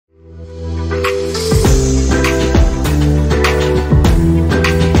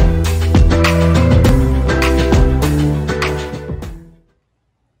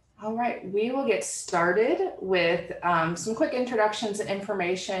get started with some quick introductions and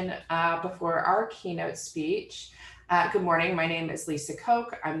information before our keynote speech. Good morning, my name is Lisa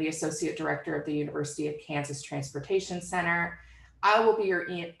Koch. I'm the Associate Director of the University of Kansas Transportation Center. I will be your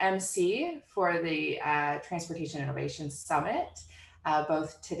MC for the Transportation Innovation Summit,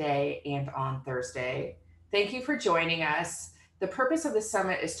 both today and on Thursday. Thank you for joining us. The purpose of the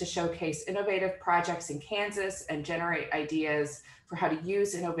summit is to showcase innovative projects in Kansas and generate ideas for how to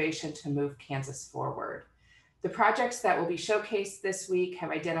use innovation to move Kansas forward. The projects that will be showcased this week have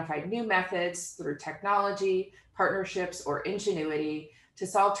identified new methods through technology, partnerships, or ingenuity to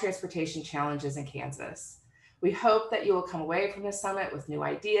solve transportation challenges in Kansas. We hope that you will come away from the summit with new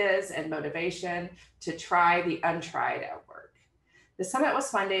ideas and motivation to try the untried at work. The summit was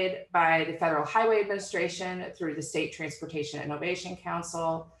funded by the Federal Highway Administration through the State Transportation Innovation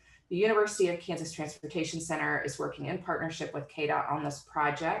Council. The University of Kansas Transportation Center is working in partnership with KDOT on this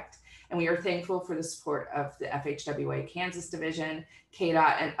project, and we are thankful for the support of the FHWA Kansas Division,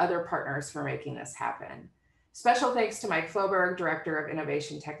 KDOT, and other partners for making this happen. Special thanks to Mike Floberg, Director of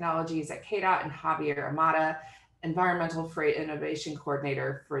Innovation Technologies at KDOT, and Javier Amata, Environmental Freight Innovation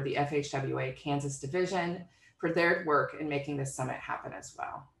Coordinator for the FHWA Kansas Division, for their work in making this summit happen as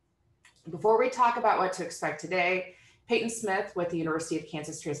well. Before we talk about what to expect today, Peyton Smith with the University of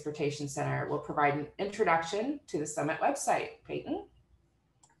Kansas Transportation Center will provide an introduction to the summit website. Peyton?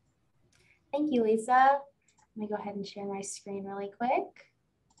 Thank you, Lisa. Let me go ahead and share my screen really quick.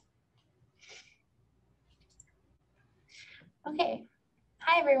 Okay.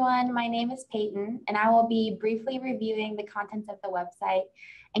 Hi, everyone. My name is Peyton, and I will be briefly reviewing the contents of the website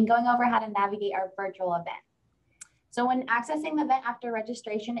and going over how to navigate our virtual event. So when accessing the event after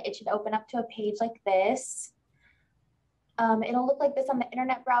registration, it should open up to a page like this. It'll look like this on the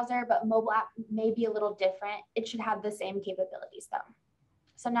internet browser, but mobile app may be a little different. It should have the same capabilities though.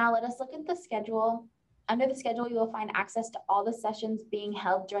 So now let us look at the schedule. Under the schedule, you will find access to all the sessions being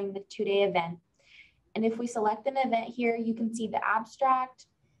held during the two-day event. And if we select an event here, you can see the abstract,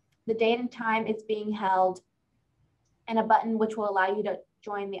 the date and time it's being held, and a button which will allow you to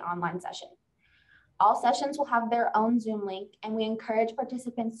join the online session. All sessions will have their own Zoom link, and we encourage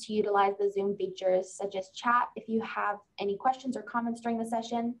participants to utilize the Zoom features such as chat if you have any questions or comments during the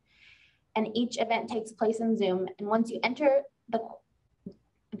session. And each event takes place in Zoom. And once you enter the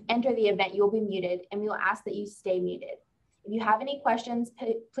event, you will be muted, and we will ask that you stay muted. If you have any questions,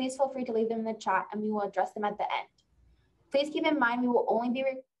 please feel free to leave them in the chat, and we will address them at the end. Please keep in mind we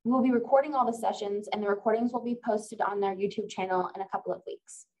will be recording all the sessions, and the recordings will be posted on our YouTube channel in a couple of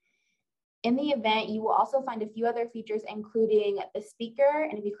weeks. In the event, you will also find a few other features, including the speaker,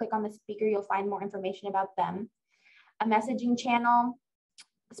 and if you click on the speaker, you'll find more information about them, a messaging channel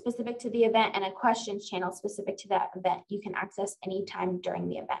specific to the event, and a questions channel specific to that event you can access anytime during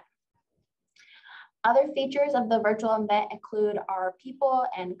the event. Other features of the virtual event include our people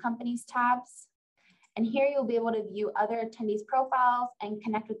and companies tabs. And here you'll be able to view other attendees' profiles and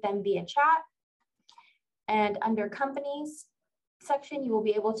connect with them via chat. And under companies section, you will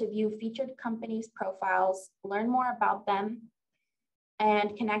be able to view featured companies' profiles, learn more about them,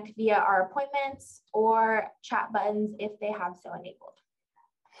 and connect via our appointments or chat buttons if they have so enabled.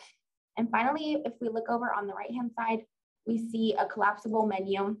 And finally, if we look over on the right-hand side, we see a collapsible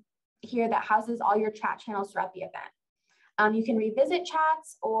menu here that houses all your chat channels throughout the event. You can revisit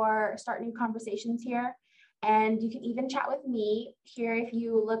chats or start new conversations here, and you can even chat with me here. If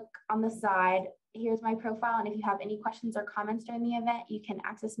you look on the side, here's my profile, and if you have any questions or comments during the event, you can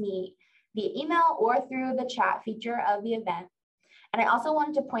access me via email or through the chat feature of the event. And I also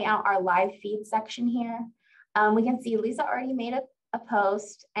wanted to point out our live feed section here. We can see Lisa already made a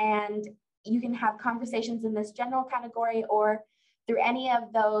post, and you can have conversations in this general category or through any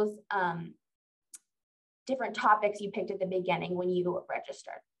of those different topics you picked at the beginning when you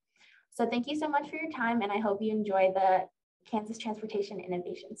registered. So thank you so much for your time, and I hope you enjoy the Kansas Transportation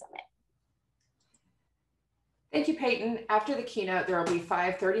Innovation Summit. Thank you, Peyton. After the keynote, there will be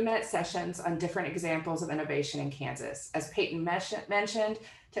 5 30-minute sessions on different examples of innovation in Kansas. As Peyton mentioned,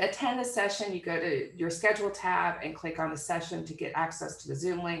 to attend the session, you go to your schedule tab and click on the session to get access to the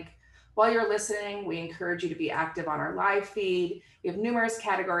Zoom link. While you're listening, we encourage you to be active on our live feed. We have numerous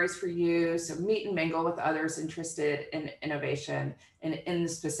categories for you, so meet and mingle with others interested in innovation and in the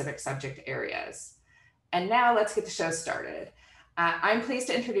specific subject areas. And now let's get the show started. I'm pleased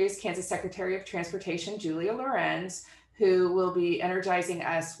to introduce Kansas Secretary of Transportation, Julia Lorenz, who will be energizing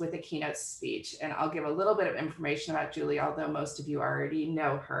us with a keynote speech. And I'll give a little bit of information about Julia, although most of you already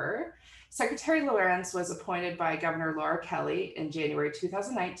know her. Secretary Lorenz was appointed by Governor Laura Kelly in January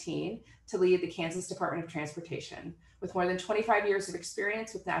 2019 to lead the Kansas Department of Transportation. With more than 25 years of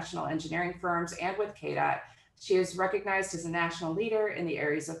experience with national engineering firms and with KDOT, she is recognized as a national leader in the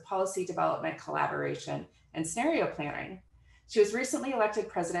areas of policy development, collaboration, and scenario planning. She was recently elected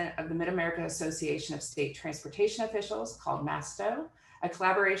president of the Mid-America Association of State Transportation Officials, called MASTO, a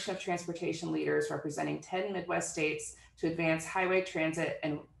collaboration of transportation leaders representing 10 Midwest states to advance highway transit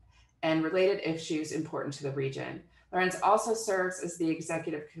and related issues important to the region. Lorenz also serves as the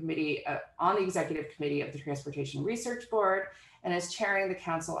executive committee on the executive committee of the Transportation Research Board and is chairing the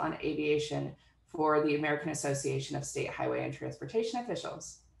Council on Aviation for the American Association of State Highway and Transportation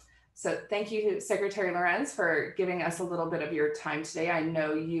Officials. So thank you, Secretary Lorenz, for giving us a little bit of your time today. I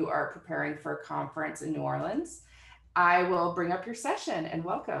know you are preparing for a conference in New Orleans. I will bring up your session and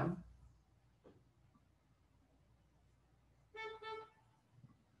welcome.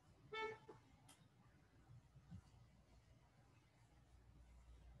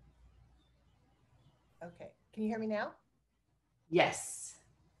 Okay, can you hear me now? Yes.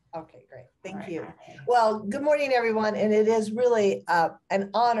 Okay, great. Thank you. Well, good morning, everyone. And it is really an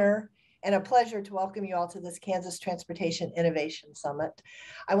honor and a pleasure to welcome you all to this Kansas Transportation Innovation Summit.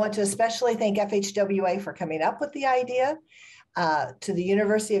 I want to especially thank FHWA for coming up with the idea, to the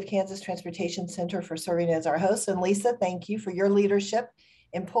University of Kansas Transportation Center for serving as our host. And Lisa, thank you for your leadership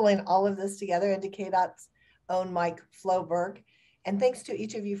in pulling all of this together, and to KDOT's own Mike Floberg. And thanks to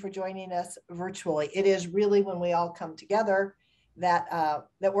each of you for joining us virtually. It is really when we all come together that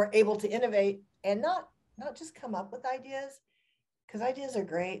we're able to innovate and not just come up with ideas, because ideas are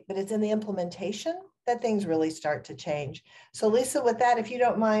great, but it's in the implementation that things really start to change. So Lisa, with that, if you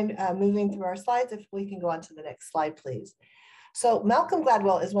don't mind moving through our slides, if we can go on to the next slide, please. So Malcolm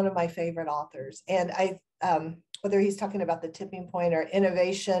Gladwell is one of my favorite authors, and whether he's talking about the tipping point or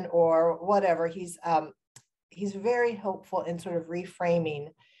innovation or whatever, he's very helpful in sort of reframing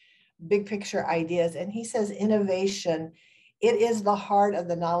big picture ideas. And he says innovation, it is the heart of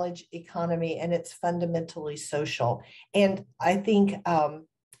the knowledge economy, and it's fundamentally social. And I think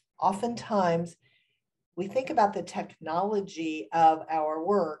oftentimes we think about the technology of our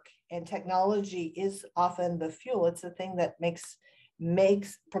work, and technology is often the fuel. It's the thing that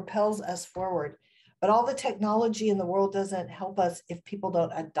propels us forward. But all the technology in the world doesn't help us if people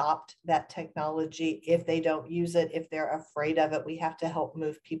don't adopt that technology, if they don't use it, if they're afraid of it. We have to help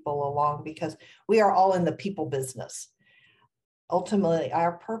move people along, because we are all in the people business. Ultimately,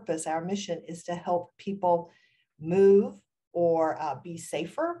 our purpose, our mission is to help people move or be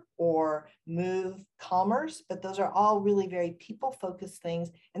safer or move commerce. But those are all really very people-focused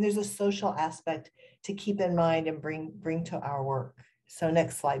things. And there's a social aspect to keep in mind and bring to our work. So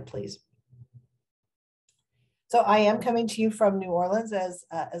next slide, please. So I am coming to you from New Orleans. As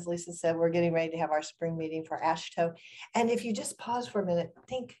Lisa said, we're getting ready to have our spring meeting for AASHTO. And if you just pause for a minute,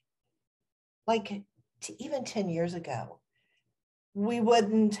 think like even 10 years ago, we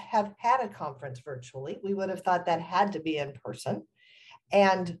wouldn't have had a conference virtually. We would have thought that had to be in person.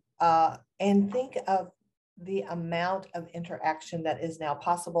 And think of the amount of interaction that is now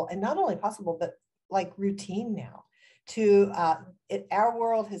possible, and not only possible, but like routine now. Our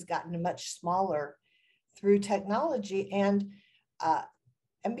world has gotten much smaller through technology, and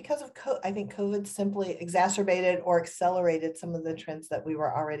because of I think COVID simply exacerbated or accelerated some of the trends that we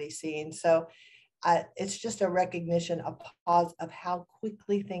were already seeing. So it's just a recognition, a pause of how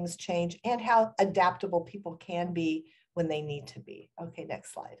quickly things change and how adaptable people can be when they need to be. Okay,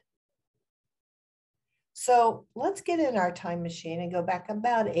 next slide. So let's get in our time machine and go back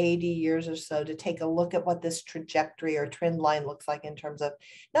about 80 years or so to take a look at what this trajectory or trend line looks like in terms of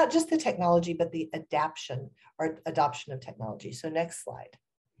not just the technology, but the adaption or adoption of technology. So next slide.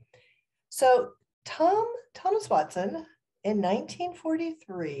 So Thomas Watson in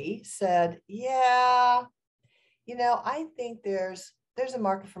 1943 said, yeah, I think there's a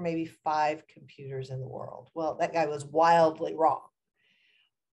market for maybe 5 computers in the world. Well, that guy was wildly wrong.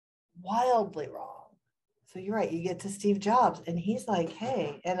 Wildly wrong. So you're right, you get to Steve Jobs and he's like,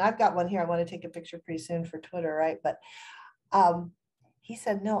 hey, and I've got one here. I want to take a picture pretty soon for Twitter, right? But he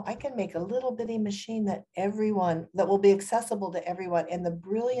said, no, I can make a little bitty machine that will be accessible to everyone. And the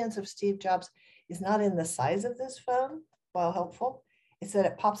brilliance of Steve Jobs is not in the size of this phone, while helpful, it's that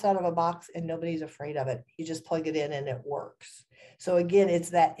it pops out of a box and nobody's afraid of it. You just plug it in and it works. So again, it's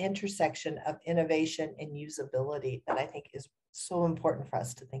that intersection of innovation and usability that I think is so important for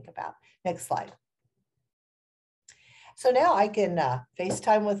us to think about. Next slide. So now I can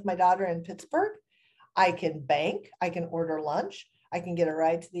FaceTime with my daughter in Pittsburgh. I can bank, I can order lunch, I can get a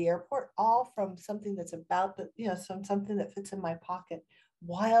ride to the airport, all from something that's something that fits in my pocket.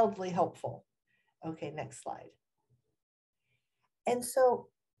 Wildly helpful. Okay, next slide. And so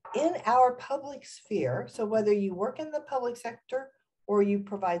in our public sphere, so whether you work in the public sector or you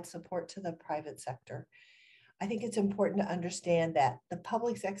provide support to the private sector, I think it's important to understand that the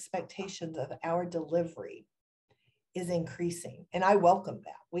public's expectations of our delivery is increasing. And I welcome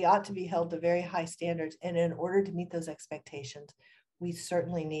that. We ought to be held to very high standards. And in order to meet those expectations, we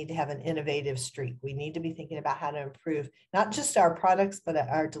certainly need to have an innovative streak. We need to be thinking about how to improve not just our products, but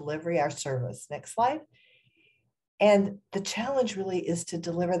our delivery, our service. Next slide. And the challenge really is to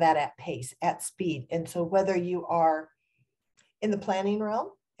deliver that at pace, at speed. And so whether you are in the planning realm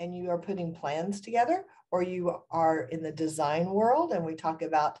and you are putting plans together, or you are in the design world, and we talk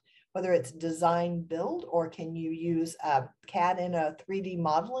about whether it's design build, or can you use CAD in a 3D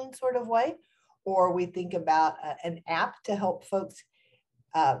modeling sort of way, or we think about an app to help folks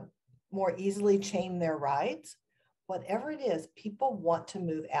more easily chain their rides. Whatever it is, people want to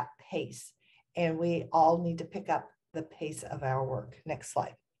move at pace, and we all need to pick up the pace of our work. Next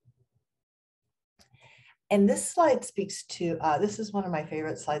slide. And this slide speaks to, this is one of my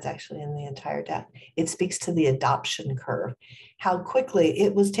favorite slides actually in the entire deck. It speaks to the adoption curve, how quickly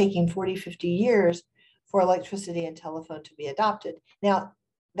it was taking 40, 50 years for electricity and telephone to be adopted. Now,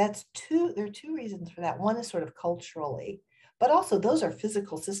 there are two reasons for that. One is sort of culturally, but also those are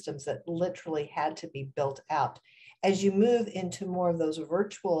physical systems that literally had to be built out. As you move into more of those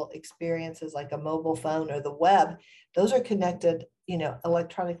virtual experiences like a mobile phone or the web, those are connected,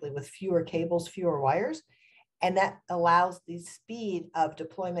 electronically with fewer cables, fewer wires. And that allows the speed of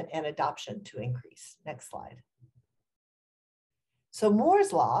deployment and adoption to increase. Next slide. So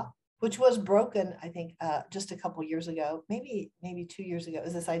Moore's law, which was broken, I think, just a couple years ago, maybe 2 years ago,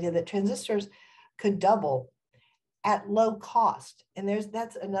 is this idea that transistors could double at low cost. And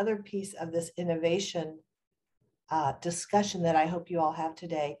that's another piece of this innovation discussion that I hope you all have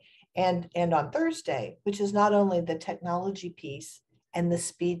today and on Thursday, which is not only the technology piece and the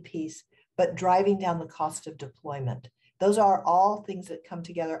speed piece, but driving down the cost of deployment. Those are all things that come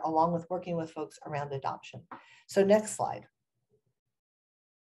together along with working with folks around adoption. So next slide.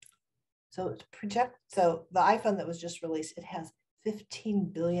 So the iPhone that was just released, it has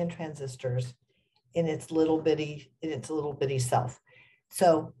 15 billion transistors in its little bitty self.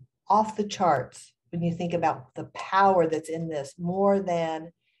 So off the charts, when you think about the power that's in this, more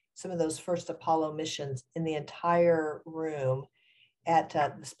than some of those first Apollo missions in the entire room at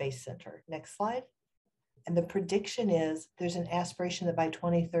the Space Center. Next slide. And the prediction is there's an aspiration that by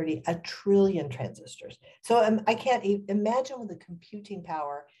 2030, 1 trillion transistors. So I can't even imagine with the computing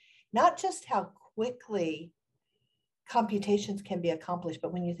power, not just how quickly computations can be accomplished,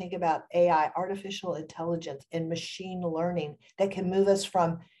 but when you think about AI, artificial intelligence, and machine learning that can move us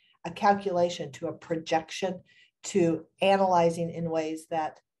from a calculation to a projection to analyzing in ways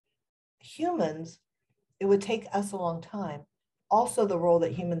that humans, it would take us a long time. Also, the role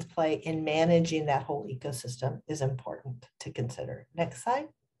that humans play in managing that whole ecosystem is important to consider. Next slide.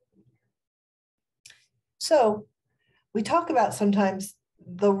 So we talk about sometimes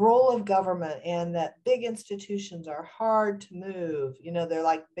the role of government and that big institutions are hard to move. They're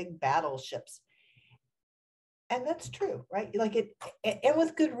like big battleships. And that's true, right? And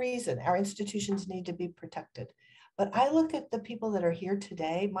with good reason, our institutions need to be protected. But I look at the people that are here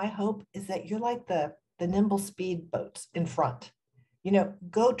today, my hope is that you're like the nimble speedboats in front.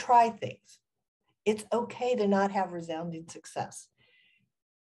 Go try things. It's okay to not have resounding success.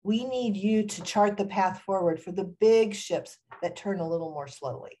 We need you to chart the path forward for the big ships that turn a little more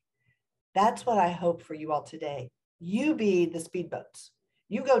slowly. That's what I hope for you all today. You be the speedboats.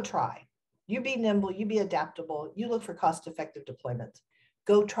 You go try. You be nimble, you be adaptable, you look for cost-effective deployments.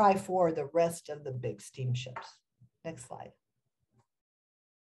 Go try for the rest of the big steamships. Next slide.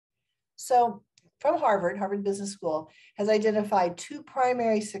 So from Harvard Business School has identified 2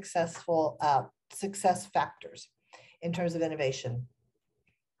 primary success factors in terms of innovation: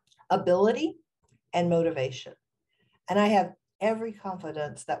 ability and motivation. And I have every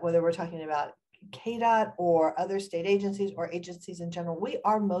confidence that whether we're talking about KDOT or other state agencies or agencies in general, we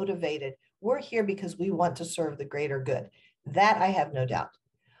are motivated. We're here because we want to serve the greater good. That I have no doubt.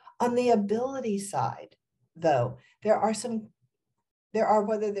 On the ability side, though, there are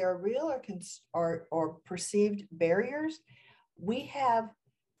whether they're real or perceived barriers. We have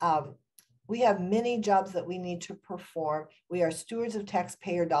many jobs that we need to perform. We are stewards of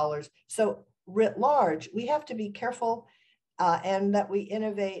taxpayer dollars. So writ large, we have to be careful and that we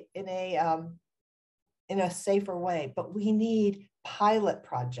innovate in a safer way. But we need pilot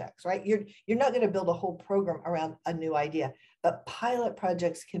projects, right? You're not going to build a whole program around a new idea, but pilot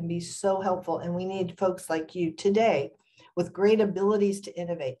projects can be so helpful. And we need folks like you today with great abilities to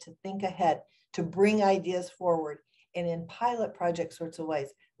innovate, to think ahead, to bring ideas forward, and in pilot project sorts of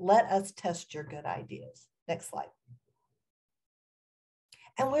ways. Let us test your good ideas. Next slide.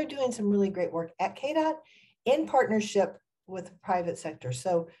 And we're doing some really great work at KDOT in partnership with the private sector.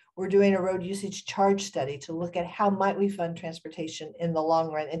 So we're doing a road usage charge study to look at how might we fund transportation in the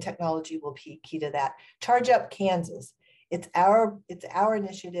long run, and technology will be key to that. Charge Up Kansas. It's our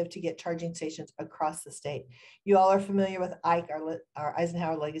initiative to get charging stations across the state. You all are familiar with IKE, our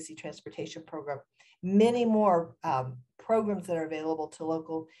Eisenhower Legacy Transportation Program. Many more programs that are available to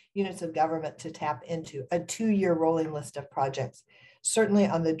local units of government to tap into, a 2-year rolling list of projects. Certainly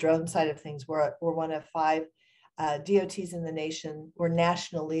on the drone side of things, we're one of 5 DOTs in the nation. We're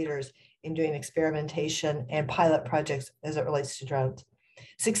national leaders in doing experimentation and pilot projects as it relates to drones.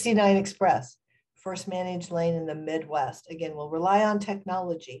 69 Express, first managed lane in the Midwest. Again, we'll rely on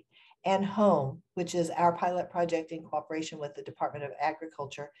technology. And Home, which is our pilot project in cooperation with the Department of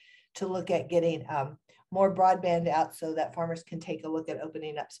Agriculture to look at getting more broadband out so that farmers can take a look at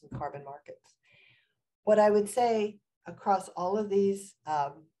opening up some carbon markets. What I would say across all of these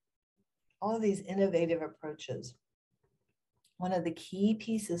innovative approaches, one of the key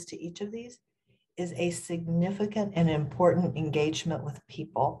pieces to each of these is a significant and important engagement with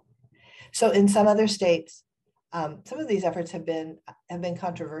people. So in some other states, some of these efforts have been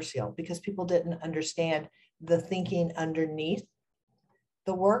controversial because people didn't understand the thinking underneath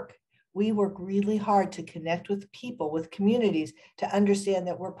the work. We work really hard to connect with people, with communities, to understand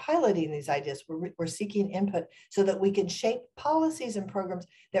that we're piloting these ideas. We're seeking input so that we can shape policies and programs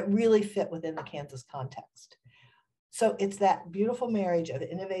that really fit within the Kansas context. So it's that beautiful marriage of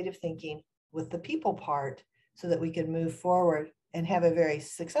innovative thinking with the people part so that we can move forward and have a very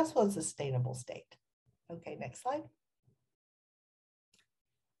successful and sustainable state. Okay, next slide.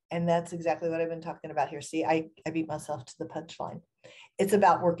 And that's exactly what I've been talking about here. See, I beat myself to the punchline. It's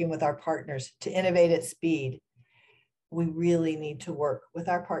about working with our partners to innovate at speed. We really need to work with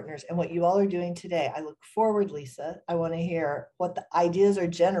our partners. And what you all are doing today, I look forward, Lisa, I want to hear what the ideas are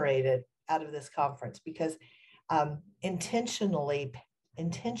generated out of this conference, because intentionally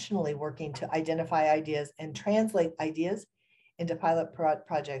working to identify ideas and translate ideas into pilot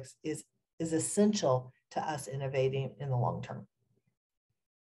projects is essential to us innovating in the long term.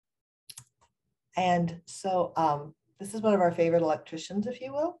 And so this is one of our favorite electricians, if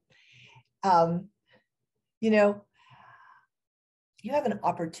you will. You know, you have an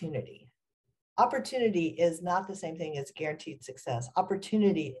opportunity. Opportunity is not the same thing as guaranteed success.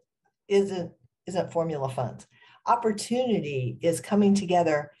 Opportunity isn't formula funds. Opportunity is coming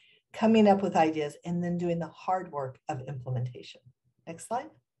together, coming up with ideas, and then doing the hard work of implementation. Next slide.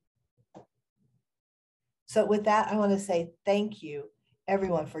 So with that, I want to say thank you,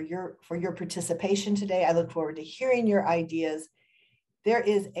 everyone, for your participation today. I look forward to hearing your ideas. There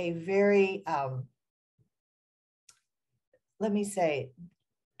is a very, let me say,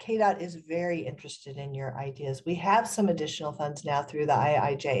 KDOT is very interested in your ideas. We have some additional funds now through the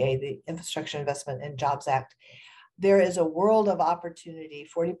IIJA, the Infrastructure Investment and Jobs Act. There is a world of opportunity.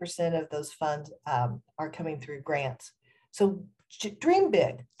 40% of those funds are coming through grants. So dream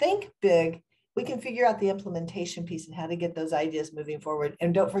big, think big. We can figure out the implementation piece and how to get those ideas moving forward.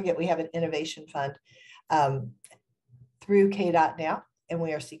 And don't forget, we have an innovation fund through KDOT now, and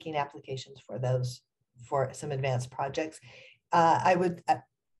we are seeking applications for those for some advanced projects. I would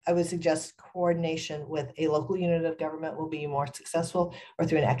suggest coordination with a local unit of government will be more successful, or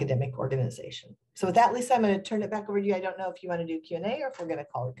through an academic organization. So with that, Lisa, I'm going to turn it back over to you. I don't know if you want to do Q&A or if we're going to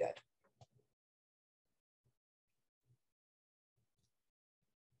call it good.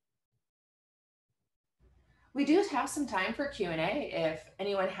 We do have some time for Q&A. If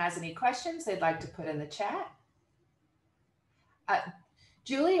anyone has any questions they'd like to put in the chat.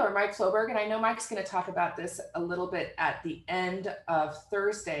 Julie or Mike Floberg, and I know Mike's going to talk about this a little bit at the end of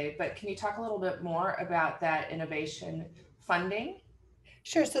Thursday, but can you talk a little bit more about that innovation funding?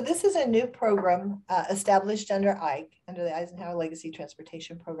 Sure. So this is a new program established under IKE, under the Eisenhower Legacy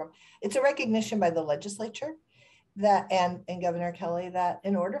Transportation Program. It's a recognition by the legislature that and Governor Kelly that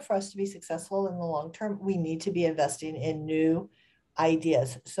in order for us to be successful in the long term, we need to be investing in new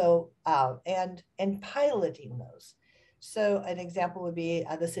ideas. So and piloting those. So an example would be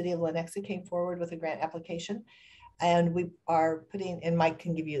the city of Lenexa came forward with a grant application, and we are putting, and Mike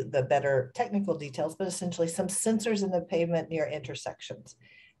can give you the better technical details, but essentially some sensors in the pavement near intersections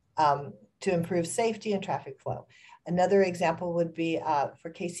to improve safety and traffic flow. Another example would be for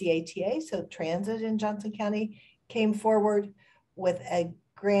KCATA, so transit in Johnson County came forward with a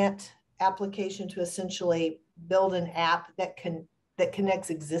grant application to essentially build an app that connects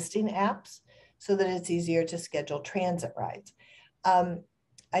existing apps so that it's easier to schedule transit rides.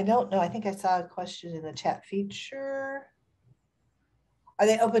 I don't know. I think I saw a question in the chat feature. Are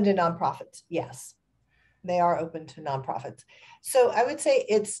they open to nonprofits? Yes, they are open to nonprofits. So I would say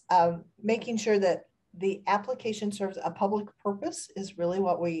it's making sure that the application serves a public purpose is really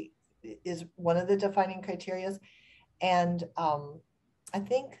what is one of the defining criteria. And I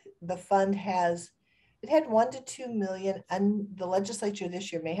think the fund it had 1 to 2 million, and the legislature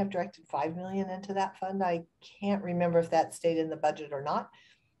this year may have directed 5 million into that fund. I can't remember if that stayed in the budget or not,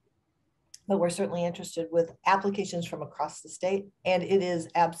 but we're certainly interested with applications from across the state, and it is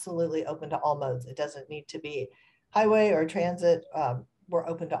absolutely open to all modes. It doesn't need to be highway or transit. We're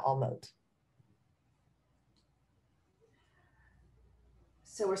open to all modes.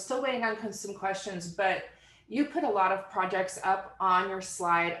 So we're still waiting on some questions, but you put a lot of projects up on your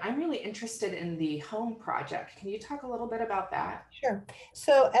slide. I'm really interested in the home project. Can you talk a little bit about that? Sure.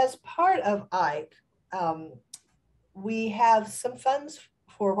 So as part of IKE, we have some funds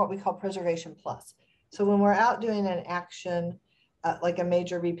for what we call Preservation Plus. So when we're out doing an action, like a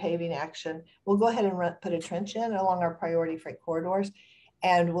major repaving action, we'll go ahead and put a trench in along our priority freight corridors,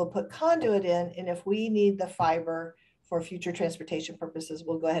 and we'll put conduit in. And if we need the fiber for future transportation purposes,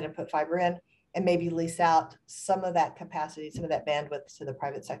 we'll go ahead and put fiber in and maybe lease out some of that capacity, some of that bandwidth to the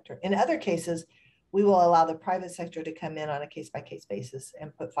private sector. In other cases, we will allow the private sector to come in on a case-by-case basis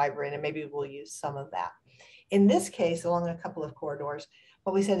and put fiber in, and maybe we'll use some of that. In this case, along a couple of corridors,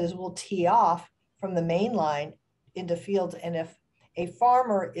 what we said is we'll tee off from the main line into fields, and if a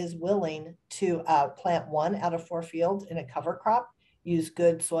farmer is willing to plant 1 out of 4 fields in a cover crop, use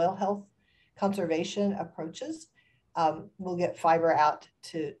good soil health conservation approaches, we'll get fiber out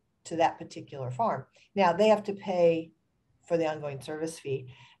to that particular farm. Now, they have to pay for the ongoing service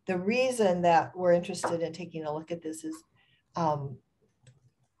fee. The reason that we're interested in taking a look at this is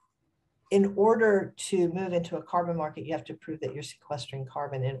in order to move into a carbon market, you have to prove that you're sequestering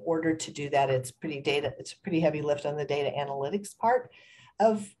carbon. In order to do that, it's a pretty heavy lift on the data analytics part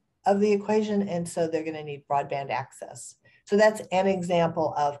of the equation. And so they're going to need broadband access. So that's an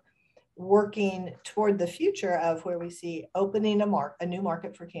example of working toward the future of where we see opening a new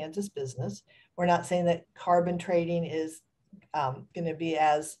market for Kansas business. We're not saying that carbon trading is going to be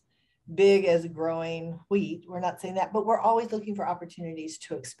as big as growing wheat. We're not saying that, but we're always looking for opportunities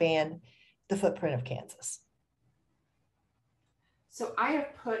to expand the footprint of Kansas. So I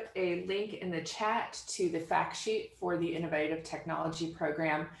have put a link in the chat to the fact sheet for the Innovative Technology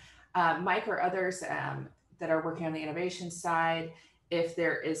Program. Mike or others that are working on the innovation side, if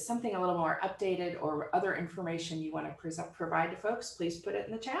there is something a little more updated or other information you want to provide to folks, please put it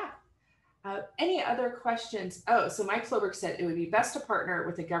in the chat. Any other questions? Oh, so Mike Floberg said it would be best to partner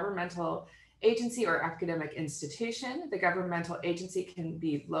with a governmental agency or academic institution. The governmental agency can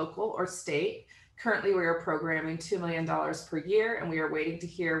be local or state. Currently, we are programming $2 million per year, and we are waiting to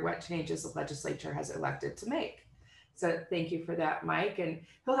hear what changes the legislature has elected to make. So thank you for that, Mike. And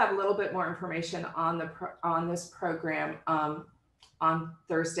he'll have a little bit more information on this program on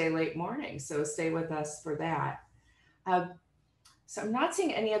Thursday late morning. So stay with us for that. So I'm not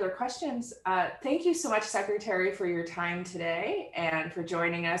seeing any other questions. Thank you so much, Secretary, for your time today and for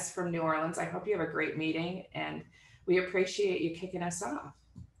joining us from New Orleans. I hope you have a great meeting, and we appreciate you kicking us off.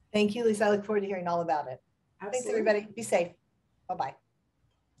 Thank you, Lisa. I look forward to hearing all about it. Absolutely. Thanks, everybody. Be safe. Bye-bye.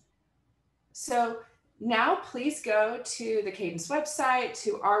 So now please go to the Cadence website,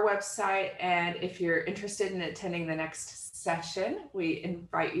 to our website, and if you're interested in attending the next session, we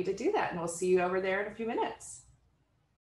invite you to do that, and we'll see you over there in a few minutes.